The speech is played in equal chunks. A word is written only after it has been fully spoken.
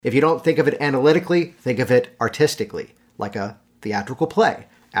If you don't think of it analytically, think of it artistically, like a theatrical play.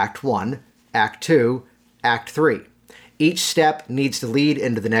 Act 1, Act 2, Act 3. Each step needs to lead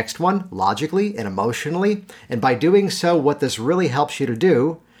into the next one, logically and emotionally, and by doing so, what this really helps you to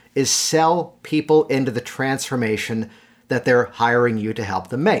do is sell people into the transformation that they're hiring you to help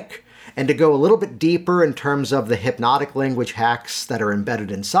them make. And to go a little bit deeper in terms of the hypnotic language hacks that are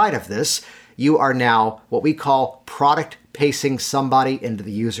embedded inside of this, you are now what we call product pacing somebody into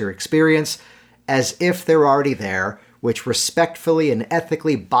the user experience as if they're already there, which respectfully and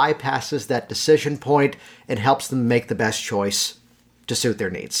ethically bypasses that decision point and helps them make the best choice to suit their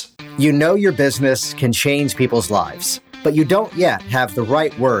needs. You know your business can change people's lives, but you don't yet have the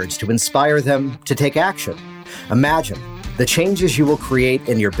right words to inspire them to take action. Imagine the changes you will create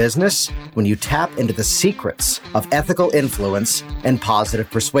in your business when you tap into the secrets of ethical influence and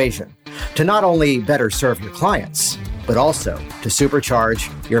positive persuasion to not only better serve your clients, but also to supercharge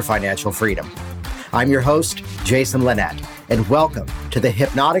your financial freedom. I'm your host, Jason Linett, and welcome to the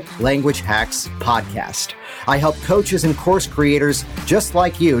Hypnotic Language Hacks podcast. I help coaches and course creators just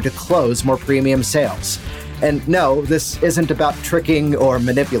like you to close more premium sales. And no, this isn't about tricking or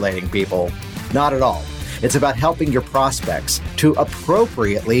manipulating people. Not at all. It's about helping your prospects to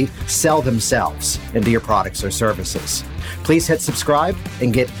appropriately sell themselves into your products or services. Please hit subscribe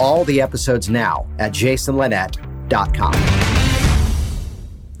and get all the episodes now at jasonlinett.com.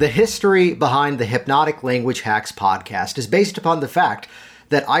 The history behind the Hypnotic Language Hacks podcast is based upon the fact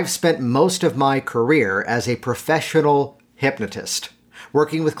that I've spent most of my career as a professional hypnotist,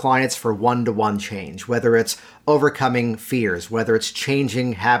 working with clients for one-to-one change, whether it's overcoming fears, whether it's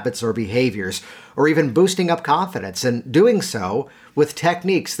changing habits or behaviors, or even boosting up confidence, and doing so with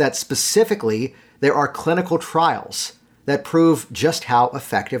techniques that specifically there are clinical trials that prove just how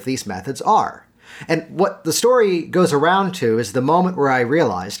effective these methods are. And what the story goes around to is the moment where I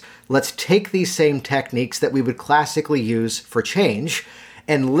realized, let's take these same techniques that we would classically use for change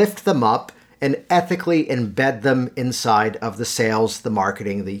and lift them up and ethically embed them inside of the sales, the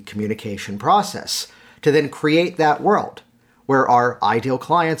marketing, the communication process to then create that world where our ideal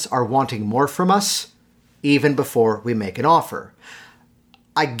clients are wanting more from us even before we make an offer.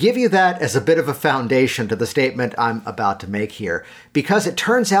 I give you that as a bit of a foundation to the statement I'm about to make here, because it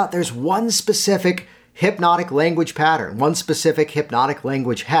turns out there's one specific hypnotic language pattern, one specific hypnotic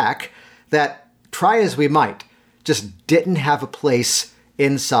language hack that, try as we might, just didn't have a place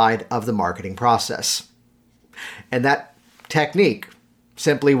inside of the marketing process. And that technique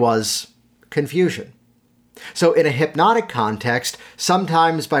simply was confusion. So in a hypnotic context,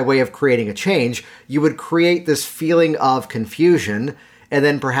 sometimes by way of creating a change, you would create this feeling of confusion and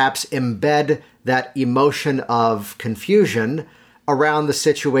then perhaps embed that emotion of confusion around the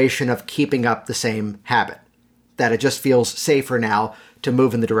situation of keeping up the same habit. That it just feels safer now to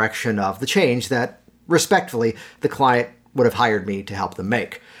move in the direction of the change that, respectfully, the client would have hired me to help them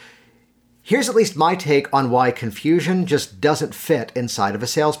make. Here's at least my take on why confusion just doesn't fit inside of a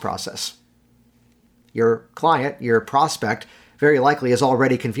sales process. Your client, your prospect, very likely is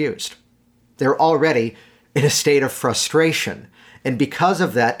already confused. They're already in a state of frustration. And because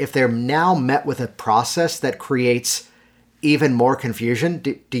of that, if they're now met with a process that creates even more confusion,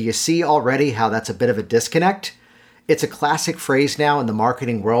 do you see already how that's a bit of a disconnect? It's a classic phrase now in the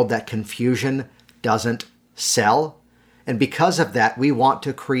marketing world that confusion doesn't sell. And because of that, we want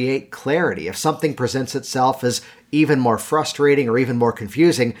to create clarity. If something presents itself as even more frustrating or even more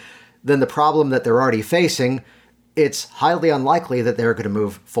confusing than the problem that they're already facing, it's highly unlikely that they're going to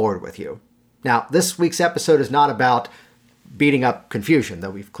move forward with you. Now, this week's episode is not about beating up confusion, though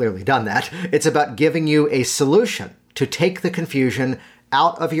we've clearly done that. It's about giving you a solution to take the confusion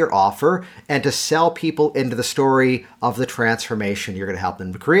out of your offer and to sell people into the story of the transformation you're going to help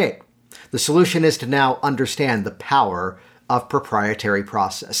them to create. The solution is to now understand the power of proprietary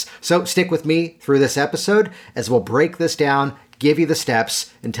process. So stick with me through this episode as we'll break this down, give you the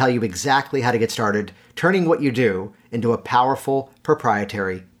steps, and tell you exactly how to get started turning what you do into a powerful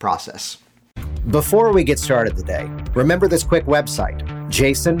proprietary process. Before we get started today, remember this quick website,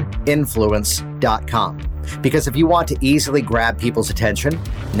 jasoninfluence.com. Because if you want to easily grab people's attention,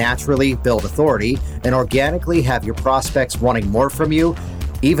 naturally build authority, and organically have your prospects wanting more from you,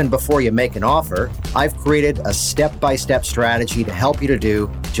 even before you make an offer, I've created a step-by-step strategy to help you to do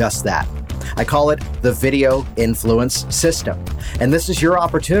just that. I call it the Video Influence System. And this is your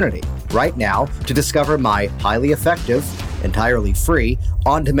opportunity right now to discover my highly effective, entirely free,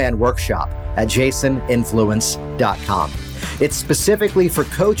 on-demand workshop at jasoninfluence.com. It's specifically for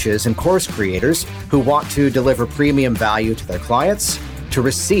coaches and course creators who want to deliver premium value to their clients to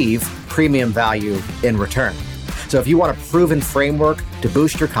receive premium value in return. So if you want a proven framework to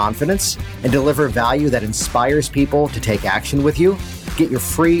boost your confidence and deliver value that inspires people to take action with you, get your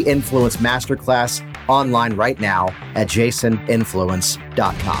free Influence Masterclass online right now at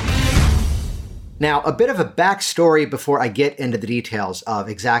jasoninfluence.com. Now, a bit of a backstory before I get into the details of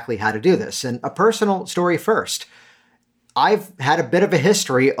exactly how to do this, and a personal story first. I've had a bit of a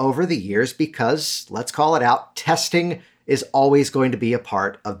history over the years because, let's call it out, testing is always going to be a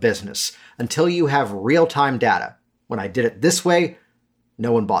part of business until you have real-time data. When I did it this way,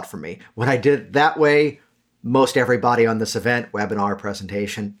 no one bought from me. When I did it that way, most everybody on this event, webinar,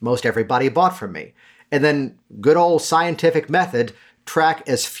 presentation, most everybody bought from me. And then good old scientific method, track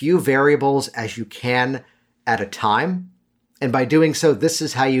as few variables as you can at a time. And by doing so, this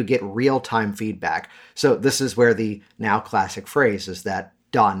is how you get real-time feedback. So this is where the now classic phrase is that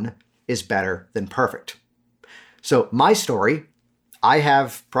done is better than perfect. So my story, I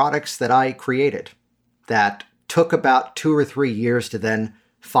have products that I created that took about 2 or 3 years to then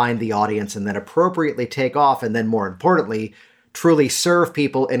find the audience and then appropriately take off, and then more importantly, truly serve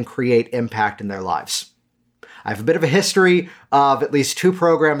people and create impact in their lives. I have a bit of a history of at least 2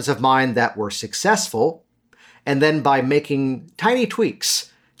 programs of mine that were successful, and then by making tiny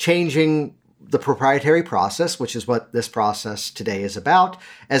tweaks, changing the proprietary process, which is what this process today is about,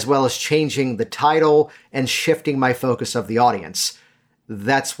 as well as changing the title and shifting my focus of the audience.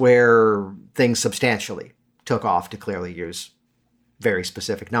 That's where things substantially took off, to clearly use very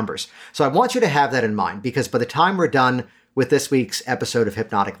specific numbers. So I want you to have that in mind, because by the time we're done with this week's episode of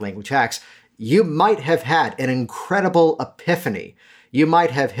Hypnotic Language Hacks, you might have had an incredible epiphany. You might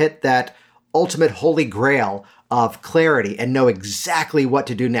have hit that ultimate holy grail of clarity and know exactly what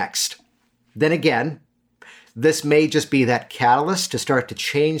to do next. Then again, this may just be that catalyst to start to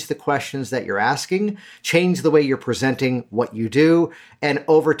change the questions that you're asking, change the way you're presenting what you do, and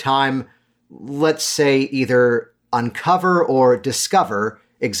over time, let's say either uncover or discover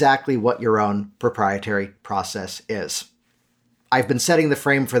exactly what your own proprietary process is. I've been setting the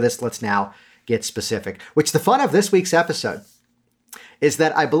frame for this. Let's now get specific, which the fun of this week's episode is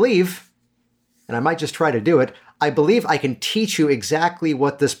that I believe, and I might just try to do it, I believe I can teach you exactly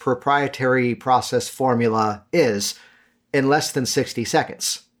what this proprietary process formula is in less than 60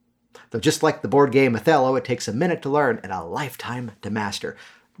 seconds. Though just like the board game Othello, it takes a minute to learn and a lifetime to master.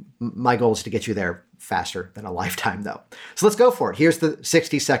 My goal is to get you there faster than a lifetime, though. So let's go for it. Here's the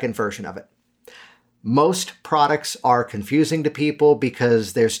 60-second version of it. Most products are confusing to people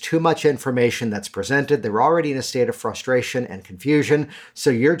because there's too much information that's presented. They're already in a state of frustration and confusion.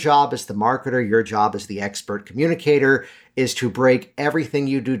 So your job as the marketer, your job as the expert communicator is to break everything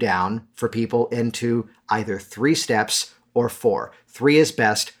you do down for people into either 3 steps or 4. 3 is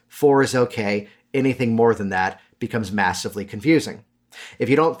best, 4 is okay. Anything more than that becomes massively confusing. If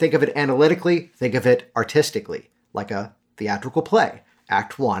you don't think of it analytically, think of it artistically, like a theatrical play.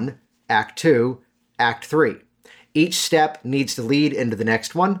 Act 1, Act 2, Act 3. Each step needs to lead into the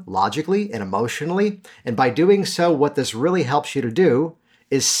next one, logically and emotionally, and by doing so, what this really helps you to do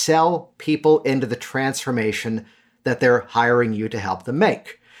is sell people into the transformation that they're hiring you to help them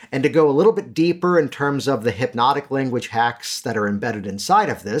make. And to go a little bit deeper in terms of the hypnotic language hacks that are embedded inside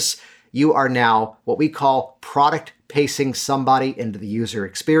of this, you are now what we call product pacing somebody into the user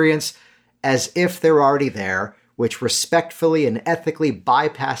experience as if they're already there, which respectfully and ethically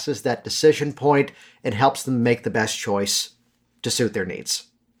bypasses that decision point and helps them make the best choice to suit their needs.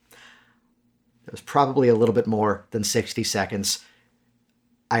 It was probably a little bit more than 60 seconds.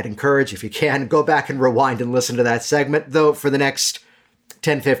 I'd encourage, if you can, go back and rewind and listen to that segment, though for the next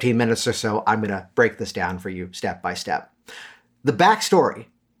 10, 15 minutes or so, I'm going to break this down for you step by step. The backstory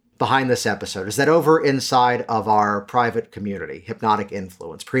behind this episode is that over inside of our private community, Hypnotic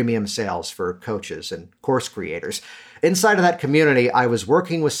Influence, premium sales for coaches and course creators, inside of that community, I was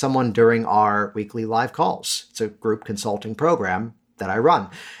working with someone during our weekly live calls. It's a group consulting program that I run.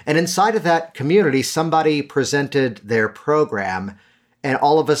 And inside of that community, somebody presented their program, and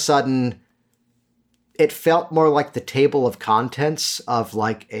all of a sudden, it felt more like the table of contents of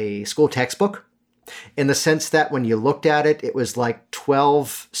like a school textbook, in the sense that when you looked at it, it was like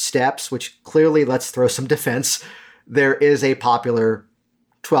 12 steps, which clearly, let's throw some defense. There is a popular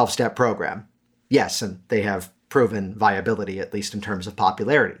 12-step program. Yes, and they have proven viability, at least in terms of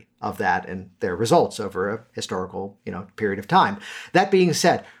popularity of that and their results over a historical, period of time. That being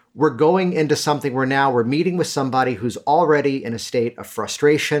said, we're going into something where now we're meeting with somebody who's already in a state of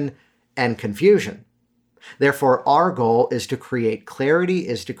frustration and confusion. Therefore, our goal is to create clarity,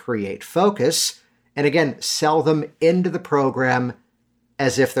 is to create focus, and again, sell them into the program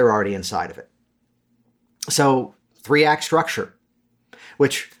as if they're already inside of it. So 3-act structure,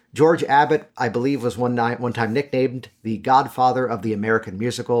 which George Abbott, I believe, was one time nicknamed the godfather of the American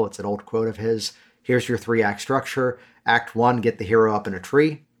musical. It's an old quote of his. Here's your 3-act structure. Act 1, get the hero up in a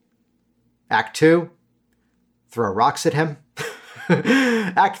tree. Act 2, throw rocks at him.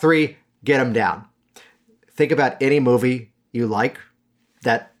 Act 3, get him down. Think about any movie you like,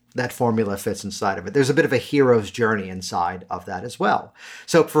 that formula fits inside of it. There's a bit of a hero's journey inside of that as well.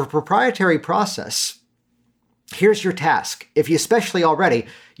 So for proprietary process, here's your task. If you, especially already,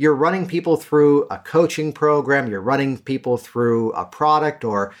 you're running people through a coaching program, you're running people through a product,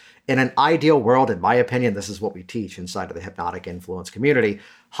 or in an ideal world, in my opinion, this is what we teach inside of the Hypnotic Influence community.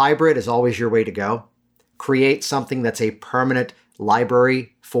 Hybrid is always your way to go. Create something that's a permanent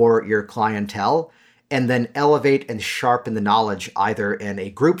library for your clientele, and then elevate and sharpen the knowledge either in a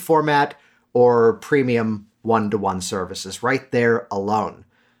group format or premium one-to-one services. Right there alone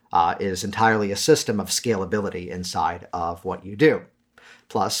is entirely a system of scalability inside of what you do.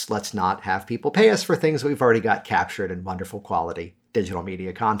 Plus, let's not have people pay us for things we've already got captured in wonderful quality digital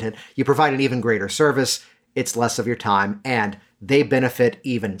media content. You provide an even greater service, it's less of your time, and they benefit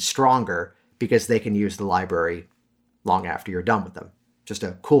even stronger because they can use the library long after you're done with them. Just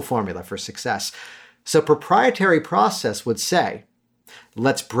a cool formula for success. So proprietary process would say,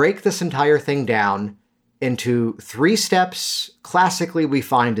 let's break this entire thing down into 3 steps. Classically, we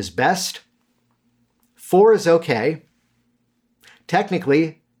find is best. 4 is okay.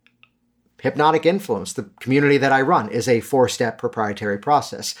 Technically, Hypnotic Influence, the community that I run, is a 4-step proprietary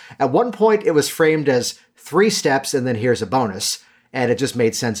process. At one point, it was framed as 3 steps and then here's a bonus. And it just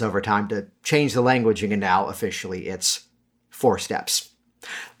made sense over time to change the languaging, and now officially it's 4 steps.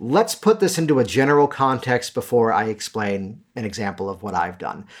 Let's put this into a general context before I explain an example of what I've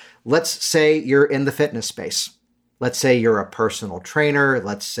done. Let's say you're in the fitness space. Let's say you're a personal trainer.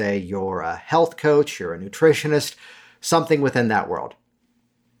 Let's say you're a health coach, you're a nutritionist, something within that world.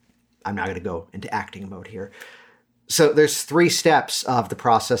 I'm not going to go into acting mode here. So there's 3 steps of the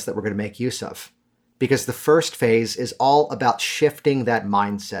process that we're going to make use of, because the first phase is all about shifting that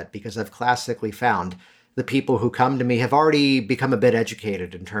mindset, because I've classically found the people who come to me have already become a bit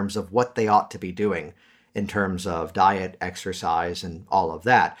educated in terms of what they ought to be doing in terms of diet, exercise, and all of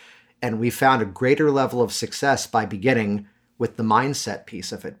that. And we found a greater level of success by beginning with the mindset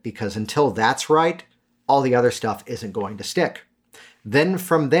piece of it, because until that's right, all the other stuff isn't going to stick. Then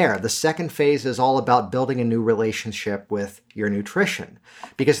from there, the second phase is all about building a new relationship with your nutrition.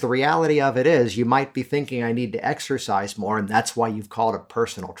 Because the reality of it is, you might be thinking, I need to exercise more, and that's why you've called a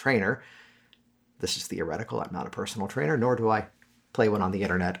personal trainer. This is theoretical. I'm not a personal trainer, nor do I play one on the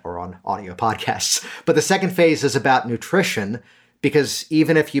internet or on audio podcasts. But the second phase is about nutrition, because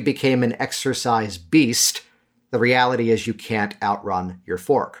even if you became an exercise beast, the reality is you can't outrun your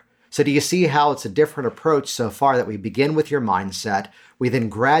fork. So do you see how it's a different approach so far, that we begin with your mindset, we then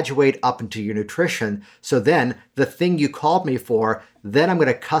graduate up into your nutrition, so then the thing you called me for, then I'm going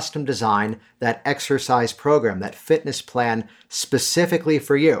to custom design that exercise program, that fitness plan specifically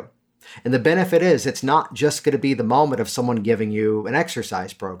for you. And the benefit is, it's not just going to be the moment of someone giving you an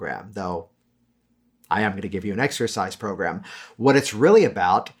exercise program, though I am going to give you an exercise program. What it's really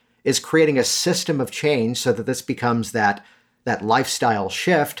about is creating a system of change so that this becomes that lifestyle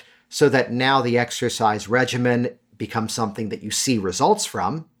shift, so that now the exercise regimen becomes something that you see results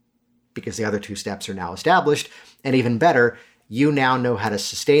from, because the other 2 steps are now established. And even better, you now know how to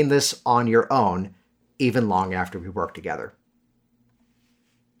sustain this on your own, even long after we work together.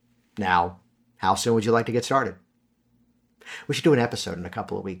 Now, how soon would you like to get started? We should do an episode in a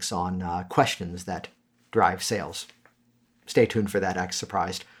couple of weeks on questions that drive sales. Stay tuned for that. Act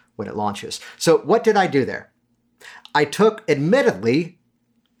surprised when it launches. So what did I do there? I took, admittedly,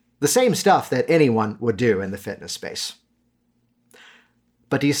 the same stuff that anyone would do in the fitness space.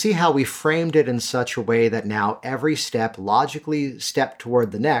 But do you see how we framed it in such a way that now every step logically stepped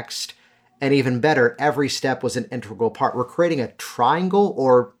toward the next? And even better, every step was an integral part. We're creating a triangle,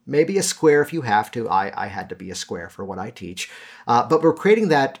 or maybe a square if you have to. I had to be a square for what I teach. But we're creating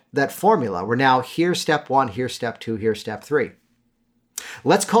that formula. We're now, here's step 1, here's step 2, here's step 3.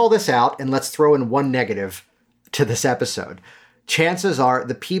 Let's call this out, and let's throw in one negative to this episode. Chances are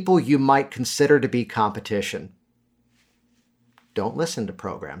the people you might consider to be competition don't listen to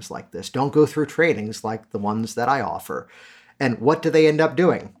programs like this. Don't go through trainings like the ones that I offer. And what do they end up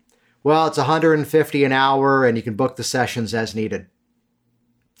doing? Well, it's $150 an hour and you can book the sessions as needed.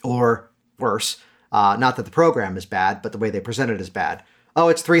 Or worse, not that the program is bad, but the way they present it is bad. Oh,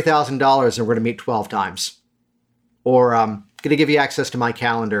 it's $3,000 and we're going to meet 12 times. Or I'm going to give you access to my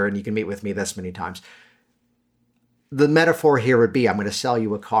calendar and you can meet with me this many times. The metaphor here would be, I'm going to sell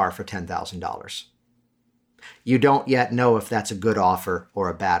you a car for $10,000. You don't yet know if that's a good offer or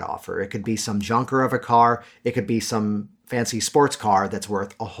a bad offer. It could be some junker of a car. It could be some fancy sports car that's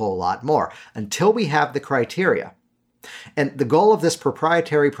worth a whole lot more until we have the criteria. And the goal of this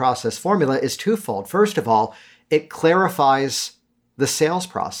proprietary process formula is twofold. First of all, it clarifies the sales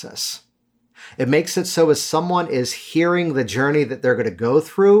process. It makes it so as someone is hearing the journey that they're going to go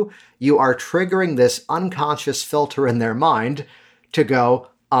through, you are triggering this unconscious filter in their mind to go,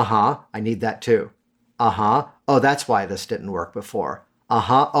 I need that too. Oh, that's why this didn't work before.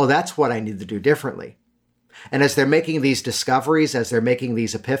 Oh, that's what I need to do differently. And as they're making these discoveries, as they're making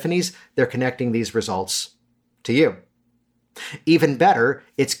these epiphanies, they're connecting these results to you. Even better,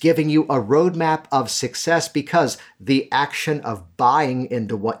 it's giving you a roadmap of success because the action of buying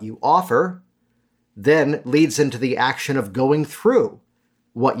into what you offer then leads into the action of going through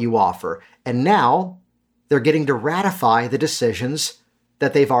what you offer. And now they're getting to ratify the decisions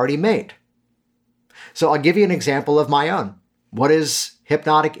that they've already made. So I'll give you an example of my own. What is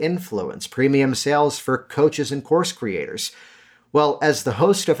hypnotic influence, premium sales for coaches and course creators? Well, as the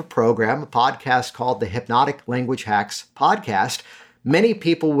host of a podcast called the Hypnotic Language Hacks Podcast, many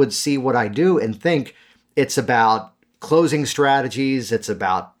people would see what I do and think it's about closing strategies, it's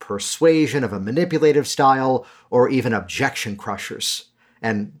about persuasion of a manipulative style, or even objection crushers.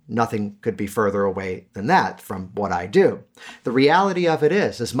 And nothing could be further away than that from what I do. The reality of it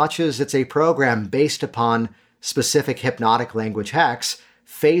is, as much as it's a program based upon specific hypnotic language hacks,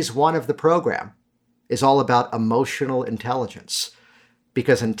 phase 1 of the program is all about emotional intelligence.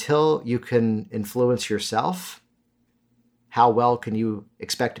 Because until you can influence yourself, how well can you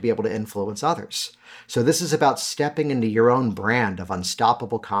expect to be able to influence others? So this is about stepping into your own brand of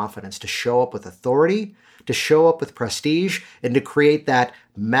unstoppable confidence to show up with authority, to show up with prestige, and to create that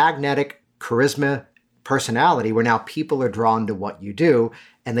magnetic charisma personality where now people are drawn to what you do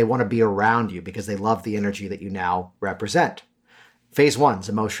and they want to be around you because they love the energy that you now represent. Phase 1 is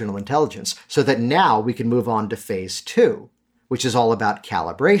emotional intelligence, so that now we can move on to phase 2, which is all about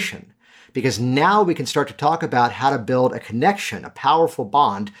calibration. Because now we can start to talk about how to build a connection, a powerful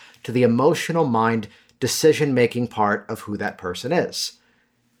bond to the emotional mind decision-making part of who that person is.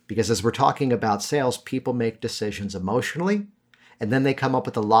 Because as we're talking about sales, people make decisions emotionally, and then they come up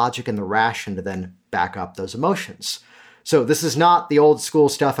with the logic and the ration to then back up those emotions. So this is not the old school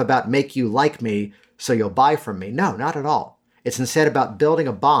stuff about make you like me so you'll buy from me. No, not at all. It's instead about building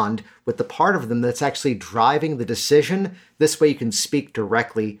a bond with the part of them that's actually driving the decision. This way you can speak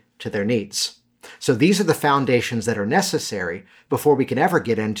directly to their needs. So these are the foundations that are necessary before we can ever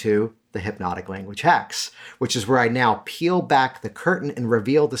get into the hypnotic language hacks, which is where I now peel back the curtain and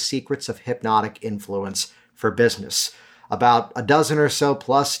reveal the secrets of hypnotic influence for business. About a dozen or so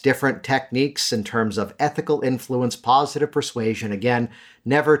plus different techniques in terms of ethical influence, positive persuasion, again,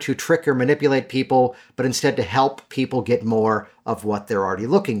 never to trick or manipulate people, but instead to help people get more of what they're already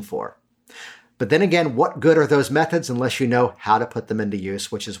looking for. But then again, what good are those methods unless you know how to put them into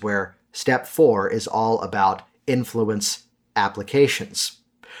use, which is where step 4 is all about influence applications.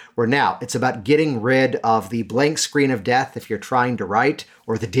 Where now it's about getting rid of the blank screen of death if you're trying to write,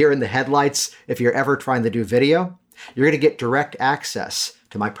 or the deer in the headlights if you're ever trying to do video. You're going to get direct access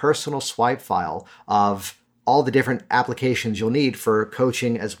to my personal swipe file of all the different applications you'll need for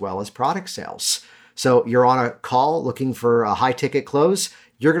coaching as well as product sales. So you're on a call looking for a high-ticket close.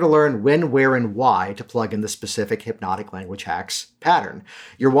 You're going to learn when, where, and why to plug in the specific hypnotic language hacks pattern.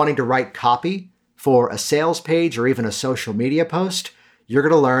 You're wanting to write copy for a sales page or even a social media post. You're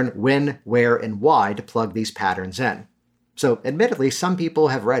going to learn when, where, and why to plug these patterns in. So admittedly, some people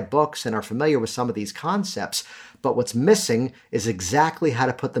have read books and are familiar with some of these concepts, but what's missing is exactly how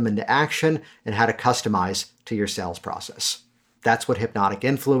to put them into action and how to customize to your sales process. That's what hypnotic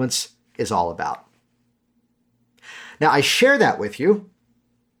influence is all about. Now, I share that with you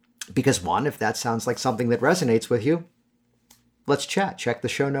because, one, if that sounds like something that resonates with you, let's chat. Check the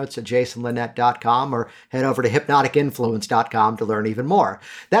show notes at jasonlinett.com or head over to hypnoticinfluence.com to learn even more.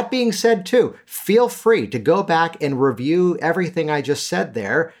 That being said, too, feel free to go back and review everything I just said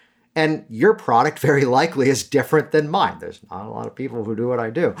there. And your product very likely is different than mine. There's not a lot of people who do what I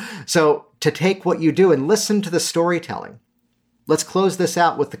do. So to take what you do and listen to the storytelling, let's close this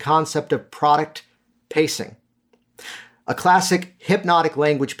out with the concept of product pacing. A classic hypnotic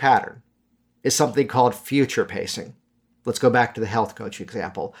language pattern is something called future pacing. Let's go back to the health coach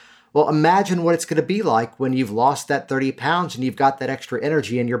example. Well, imagine what it's going to be like when you've lost that 30 pounds and you've got that extra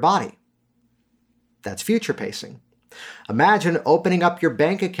energy in your body. That's future pacing. Imagine opening up your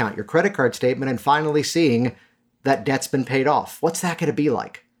bank account, your credit card statement, and finally seeing that debt's been paid off. What's that going to be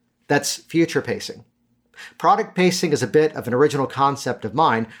like? That's future pacing. Product pacing is a bit of an original concept of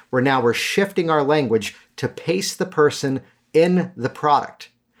mine, where now we're shifting our language to pace the person in the product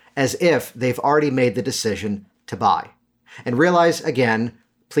as if they've already made the decision to buy. And realize, again,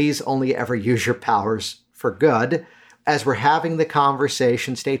 please only ever use your powers for good. As we're having the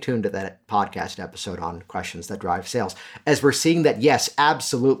conversation, stay tuned to that podcast episode on questions that drive sales. As we're seeing that, yes,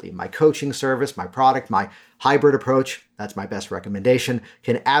 absolutely, my coaching service, my product, my hybrid approach, that's my best recommendation,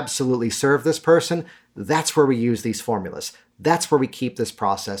 can absolutely serve this person. That's where we use these formulas. That's where we keep this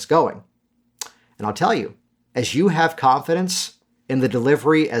process going. And I'll tell you, as you have confidence in the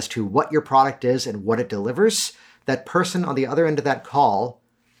delivery as to what your product is and what it delivers, that person on the other end of that call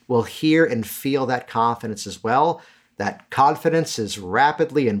will hear and feel that confidence as well. That confidence is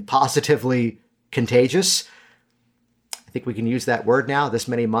rapidly and positively contagious. I think we can use that word now, this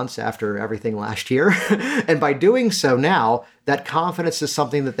many months after everything last year. And by doing so now, that confidence is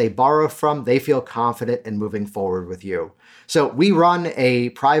something that they borrow from. They feel confident in moving forward with you. So we run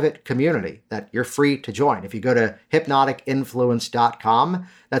a private community that you're free to join. If you go to hypnoticinfluence.com,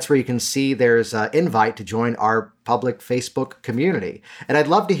 that's where you can see there's an invite to join our public Facebook community. And I'd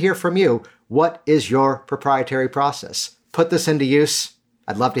love to hear from you. What is your proprietary process? Put this into use.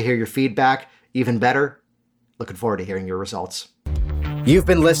 I'd love to hear your feedback. Even better, looking forward to hearing your results. You've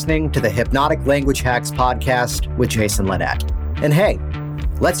been listening to the Hypnotic Language Hacks podcast with Jason Linett. And hey,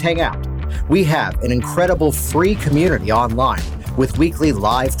 let's hang out. We have an incredible free community online with weekly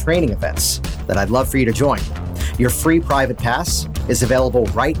live training events that I'd love for you to join. Your free private pass is available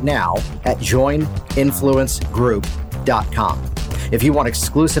right now at joininfluencegroup.com. If you want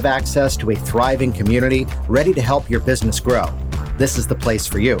exclusive access to a thriving community ready to help your business grow, this is the place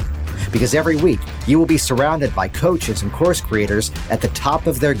for you. Because every week, you will be surrounded by coaches and course creators at the top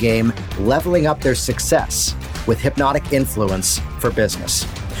of their game, leveling up their success with hypnotic influence for business.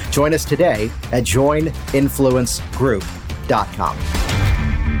 Join us today at joininfluencegroup.com.